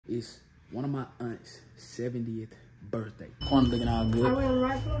It's one of my aunt's 70th birthday. Quona looking all good. Are we on the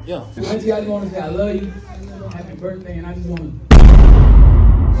right floor? Yeah. Auntie, I just want to say I love you. Happy birthday, and I just want to...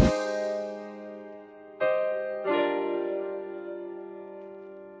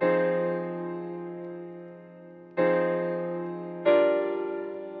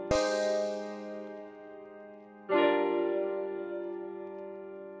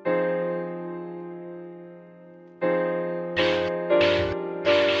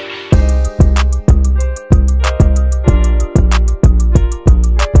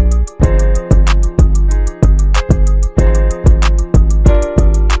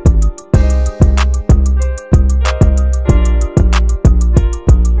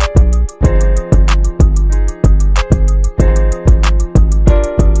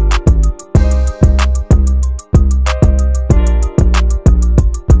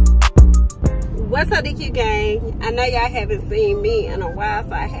 What's up, DQ gang? I know y'all haven't seen me in a while,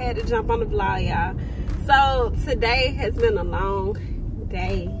 so I had to jump on the vlog, y'all. So today has been a long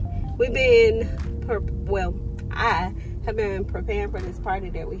day. I have been preparing for this party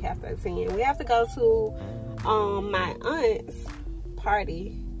that we have to attend. We have to go to my aunt's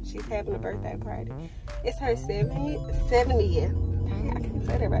party. She's having a birthday party. It's her 70th. Dang, I can't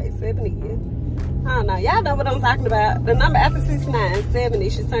say that right. 70th. I don't know. Y'all know what I'm talking about. The number after 69 is 70.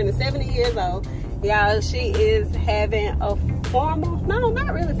 She's turning 70 years old. Y'all, she is having a formal, no,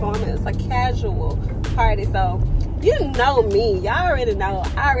 not really formal. It's a casual party. So, you know me. Y'all already know.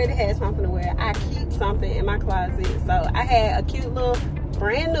 I already had something to wear. I keep something in my closet. So, I had a cute little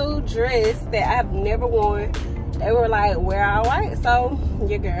brand new dress that I've never worn. They were like, wear all white. So,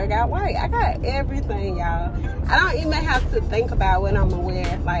 your girl got white. I got everything, y'all. I don't even have to think about what I'm going to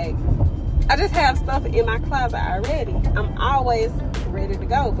wear. Like, I just have stuff in my closet already. I'm always ready to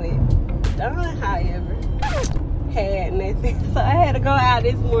go, but done, however, had nothing. So I had to go out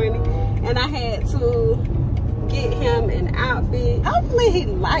this morning and I had to get him an outfit. Hopefully he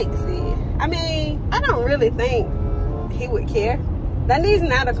likes it. I mean, I don't really think he would care. That he's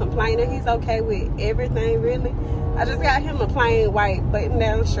not a complainer. He's okay with everything, really. I just got him a plain white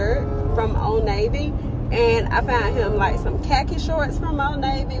button-down shirt from Old Navy, and I found him like some khaki shorts from Old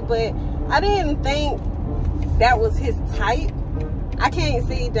Navy, but I didn't think that was his type. I can't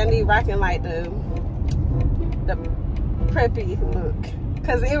see Dundee rocking like the preppy look,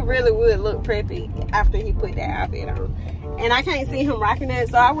 because it really would look preppy after he put that outfit on. And I can't see him rocking that,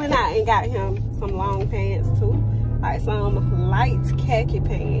 so I went out and got him some long pants too, like some light khaki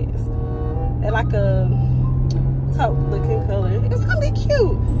pants. They're like a taupe looking color. It's gonna be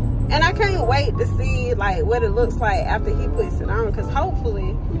cute. And I can't wait to see like what it looks like after he puts it on, because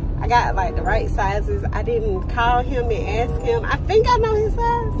hopefully I got like the right sizes. I didn't call him and ask him. I think I know his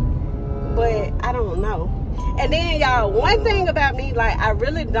size, but I don't know. And then y'all, one thing about me, like I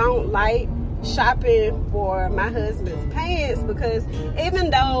really don't like shopping for my husband's pants, because even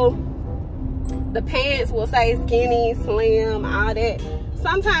though the pants will say skinny, slim, all that,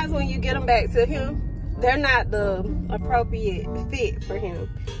 sometimes when you get them back to him, they're not the appropriate fit for him.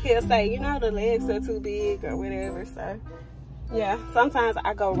 He'll say, you know, the legs are too big or whatever. So yeah, sometimes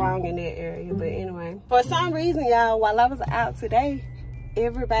I go wrong in that area. But anyway, for some reason, y'all, while I was out today,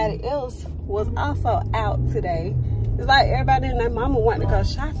 everybody else was also out today. It's like everybody and their mama wanted to go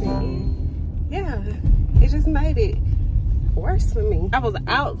shopping. And yeah, it just made it worse for me. I was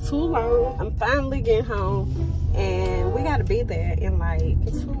out too long. I'm finally getting home, and we gotta be there in like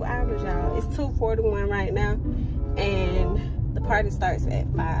 2 hours, y'all. It's 2:41 right now, and the party starts at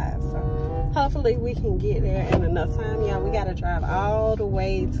 5. So hopefully we can get there in enough time, y'all. We gotta drive all the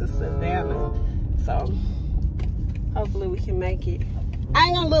way to Savannah, so hopefully we can make it. I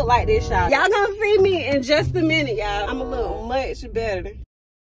ain't gonna look like this, y'all. Y'all gonna see me in just a minute, y'all. I'm gonna look much better.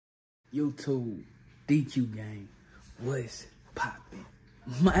 YouTube, DQ gang, what's poppin'?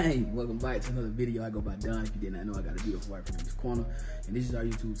 Man, welcome back to another video. I go by Don. If you did not know, I got a beautiful wife. Her name is Quona, and this is our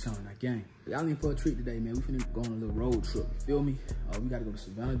YouTube channel, now gang. Y'all in for a treat today, man. We finna go on a little road trip, you feel me? We gotta go to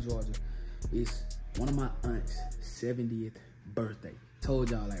Savannah, Georgia. It's one of my aunt's 70th birthday.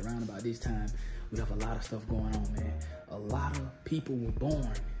 Told y'all, like, round about this time, we have a lot of stuff going on, man. A lot of people were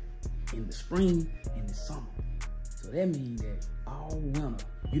born in the spring and the summer. So that means that all winter,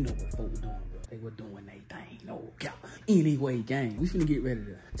 you know what folks doing, bro. They were doing their thing, no cap. Anyway, gang, we finna get ready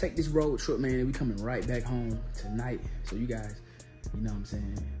to take this road trip, man, and we coming right back home tonight. So you guys, you know what I'm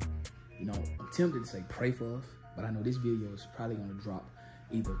saying? You know, I'm tempted to say pray for us, but I know this video is probably gonna drop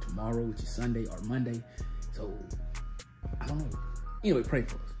either tomorrow, which is Sunday, or Monday. So, I don't know. Anyway, pray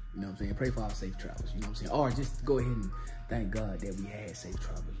for us. You know what I'm saying? Pray for our safe travels, you know what I'm saying? Or just go ahead and thank God that we had safe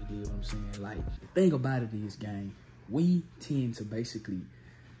travels, you get what I'm saying? Like, the thing about it is, gang, we tend to basically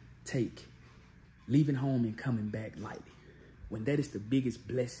take leaving home and coming back lightly, when that is the biggest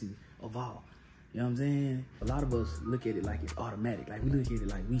blessing of all. You know what I'm saying? A lot of us look at it like it's automatic. Like, we look at it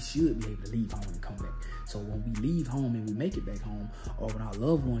like we should be able to leave home and come back. So when we leave home and we make it back home, or when our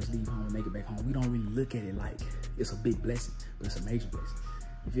loved ones leave home and make it back home, we don't really look at it like it's a big blessing, but it's a major blessing.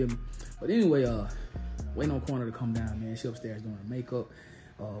 You feel me? But anyway, waiting on Quona to come down, man. She upstairs doing her makeup.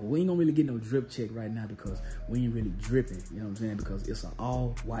 We ain't gonna really get no drip check right now because we ain't really dripping, you know what I'm saying? Because it's an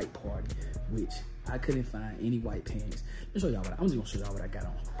all white party, which I couldn't find any white pants. Let me show y'all I'm just gonna show y'all what I got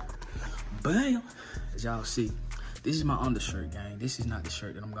on. Bam! As y'all see, this is my undershirt, gang. This is not the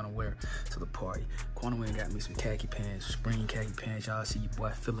shirt that I'm gonna wear to the party. Quona went and got me some khaki pants, spring khaki pants. Y'all see your boy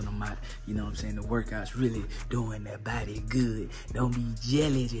filling them out. You know what I'm saying? The workout's really doing that body good. Don't be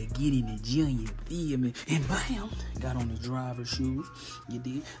jealous or get in the gym, you feel me? And bam! Got on the driver shoes. You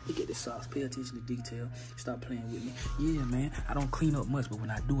did. Look at the socks. Pay attention to detail. Stop playing with me. Yeah, man. I don't clean up much, but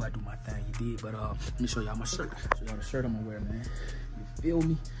when I do my thing. You did. But let me show y'all my shirt. Show y'all the shirt I'm gonna wear, man. You feel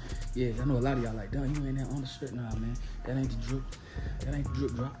me? Yeah, I know a lot of y'all like, damn, you ain't that on the shirt. Nah, man. That ain't the drip. That ain't the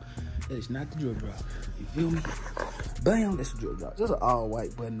drip drop. That is not the drip drop. You feel me? Bam, that's the drip drop. Just an all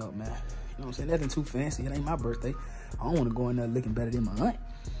white button up, man. You know what I'm saying? Nothing too fancy. It ain't my birthday. I don't want to go in there looking better than my aunt.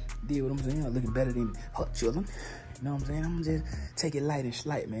 Did what I'm saying? I'm looking better than her children. You know what I'm saying? I'm gonna just take it light and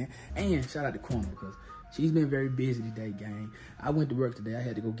slight, man. And shout out to Quona because she's been very busy today, gang. I went to work today. I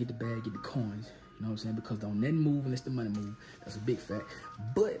had to go get the bag, get the coins. You know what I'm saying? Because don't nothing move unless the money move. That's a big fact.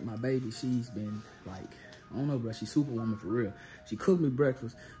 But my baby, she's been like, I don't know, bro. She's superwoman for real. She cooked me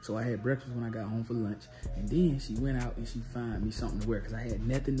breakfast. So I had breakfast when I got home for lunch. And then she went out and she found me something to wear because I had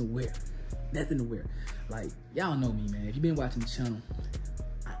nothing to wear. Nothing to wear. Like, y'all know me, man. If you've been watching the channel,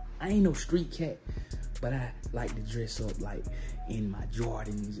 I ain't no street cat. But I like to dress up like in my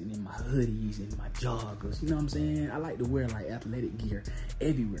Jordans and in my hoodies and my joggers. You know what I'm saying? I like to wear like athletic gear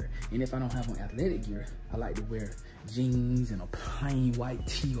everywhere. And if I don't have on athletic gear, I like to wear jeans and a plain white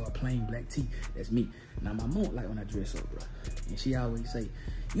tee or a plain black tee. That's me. Now my mom like when I dress up, bro. And she always say,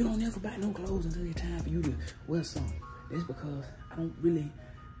 you don't never buy no clothes until it's time for you to wear something. That's because I don't really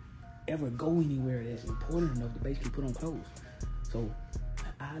ever go anywhere that's important enough to basically put on clothes. So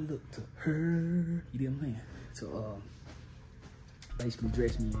I look to her, you know what I'm saying, to basically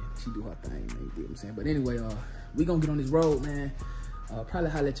dress me and she do her thing, man, you know what I'm saying. But anyway, we gonna get on this road, man.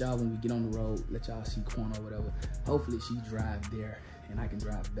 Probably holler at y'all when we get on the road, let y'all see Quona or whatever. Hopefully she drive there and I can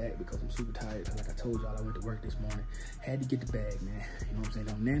drive back because I'm super tired. Cause like I told y'all, I went to work this morning, had to get the bag, man. You know what I'm saying?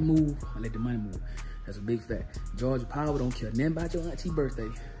 Don't nothing move, I let the money move. That's a big fact. Georgia Power don't care nothing about your auntie birthday. You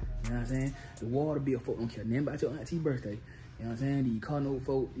know what I'm saying? The water bill folk don't care nothing about your auntie birthday. You know what I'm saying? The car note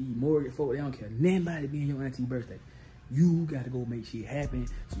folk, the mortgage folk, they don't care nothing about it being your auntie's birthday. You gotta go make shit happen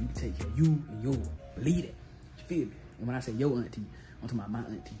so you can take care of you and yours. Believe it. You feel me? And when I say your auntie, I'm talking about my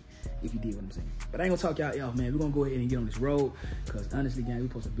auntie, if you did what I'm saying. But I ain't gonna talk y'all, man. We're gonna go ahead and get on this road, because honestly, gang, we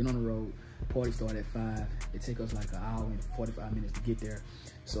supposed to be on the road. Party started at 5. It take us like an hour and 45 minutes to get there.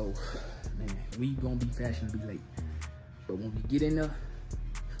 So, man, we gonna be fashionably late. But when we get in there,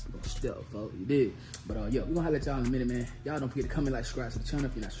 we gonna step, folks. You did. But yeah, we gonna holler at y'all in a minute, man. Y'all don't forget to comment, like, subscribe to the channel.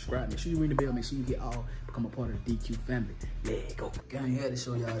 If you're not subscribed, make sure you ring the bell. Make sure you get all, become a part of the DQ family. Let's go. Gang, had to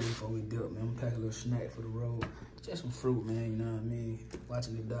show y'all this before we dip, man. I'm gonna pack a little snack for the road. Just some fruit, man, you know what I mean?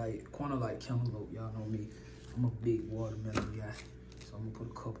 Watching the diet. Quona like cantaloupe, y'all know me. I'm a big watermelon guy. So I'm gonna put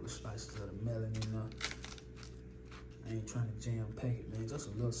a couple of slices of the melon in there. I ain't trying to jam pack it, man. Just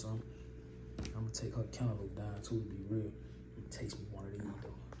a little something. I'm gonna take her cantaloupe down too, to be real. It takes me one of these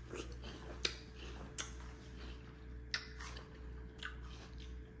though.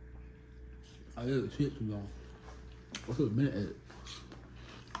 I ate the shit too long. I should have been at it.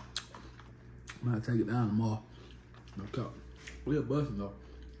 I'm gonna take it down tomorrow. No cap. We're busting though.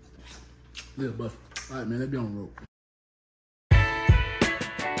 We're busting. Alright, man, let's be on the road.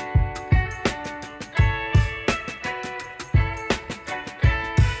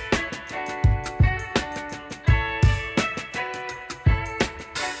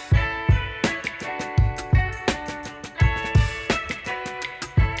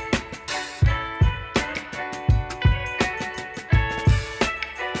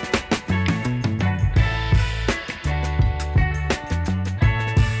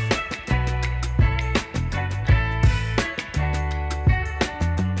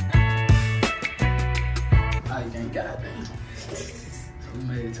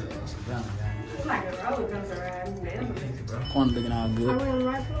 Savannah, gang. Like a roller coaster ride, man. Quona looking all good. Are we on the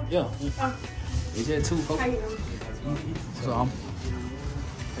right floor? Yeah. Oh. Is that too, folks? How you doing? So I'm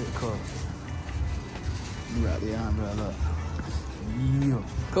at the car. You right there, I'm right up. Yeah.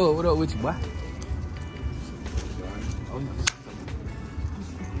 Cool, what up with you, boy? Oh, yeah.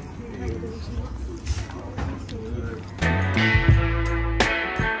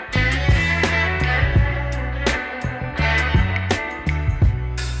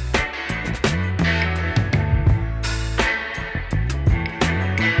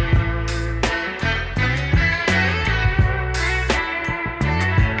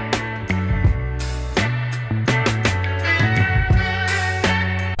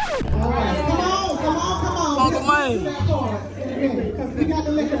 got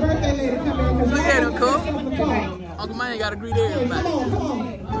to let the birthday lady come in. Look at him, cool. Uncle Man gotta greet everybody. Come on.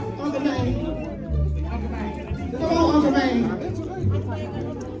 Uncle Man. Come on, Uncle Man.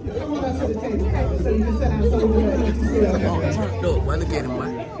 Come on up to the table so you can sit down so we can Turned up, boy. Look at him, boy.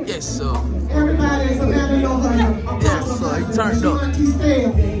 Yes, sir. Everybody in Savannah know her. Yes, sir. He turned up.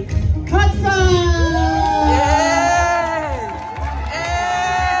 Cut sign! Yeah!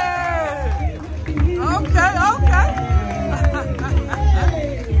 Okay, okay.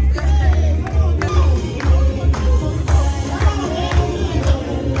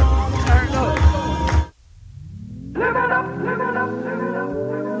 Turned up. Live it up, live it up, live it up.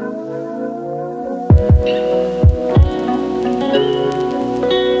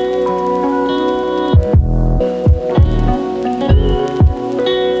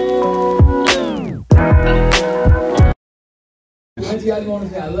 Auntie, I just want to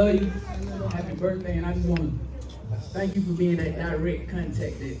say I love you. Happy birthday, and I just want to thank you for being that direct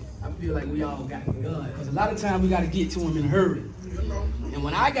contact that I feel like we all got done. Because a lot of times we got to get to him in a hurry. And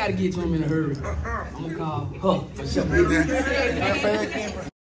when I got to get to him in a hurry, I'm going to call her for something.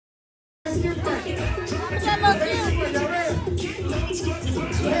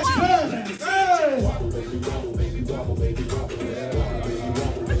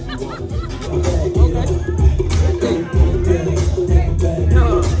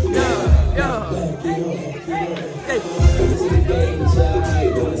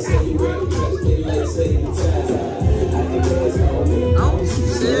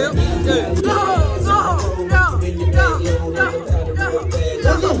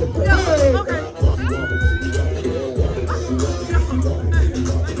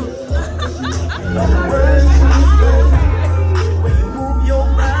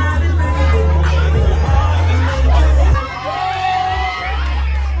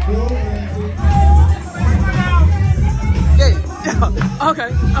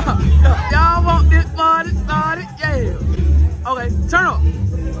 Okay, y'all want this party started? Yeah. Okay, turn up.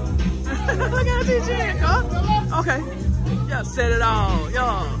 Look at TJ, huh? Okay. Yeah, set it all.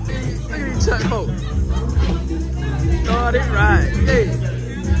 Y'all, look at these Chuck folks. Start it right. Yeah.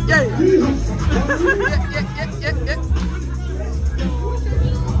 Yeah. Yeah.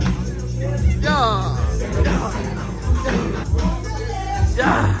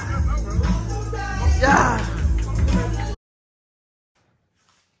 Yeah. Yeah.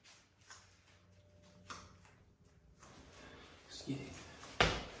 Let's get it.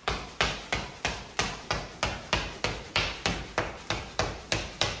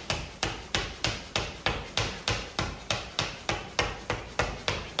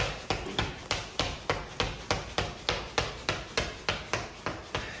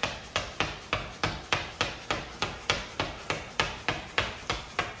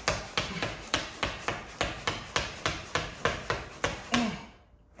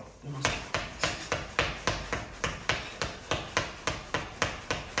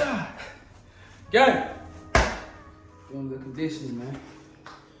 Got it. Doing the conditioning, man. You know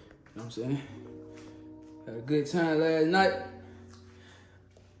what I'm saying? Had a good time last night.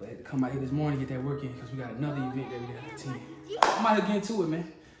 But had to come out here this morning and get that work in because we got another event that we got to attend. I'm out here getting to it,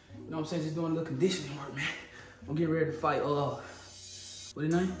 man. You know what I'm saying? Just doing a little conditioning work, man. I'm getting ready to fight, what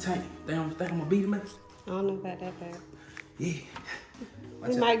his name? Tank. Think I'm gonna beat him, man? I don't know about that bad. Yeah.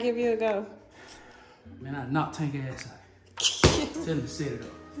 We might give you a go. Man, I knocked Tank ass out. Tell him to set it up.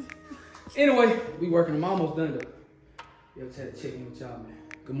 Anyway, we working. I'm almost done though. You ever had to check in with y'all, man?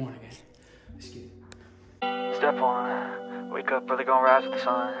 Good morning, gang. Let's get it. Step 1, wake up early, gonna rise with the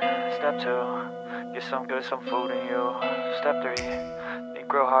sun. Step 2, get some good, some food in you. Step 3,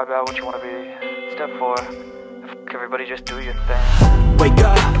 think real hard about what you wanna be. Step 4, everybody just do your thing. Wake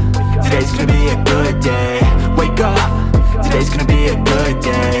up, today's gonna be a good day. Wake up, today's gonna be a good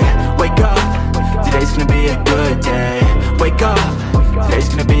day. Wake up, today's gonna be a good day. Wake up, today's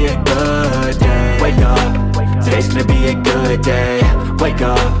gonna be a good day. Wake up, today's gonna be a good day. Wake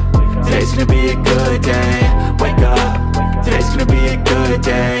up, today's gonna be a good day. Wake up, today's gonna be a good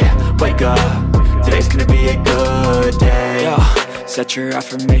day. Wake up, today's gonna be a good day. Yo, set your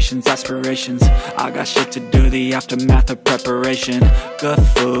affirmations, aspirations. I got shit to do, the aftermath of preparation. Good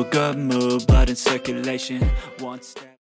food, good mood, blood in circulation. One step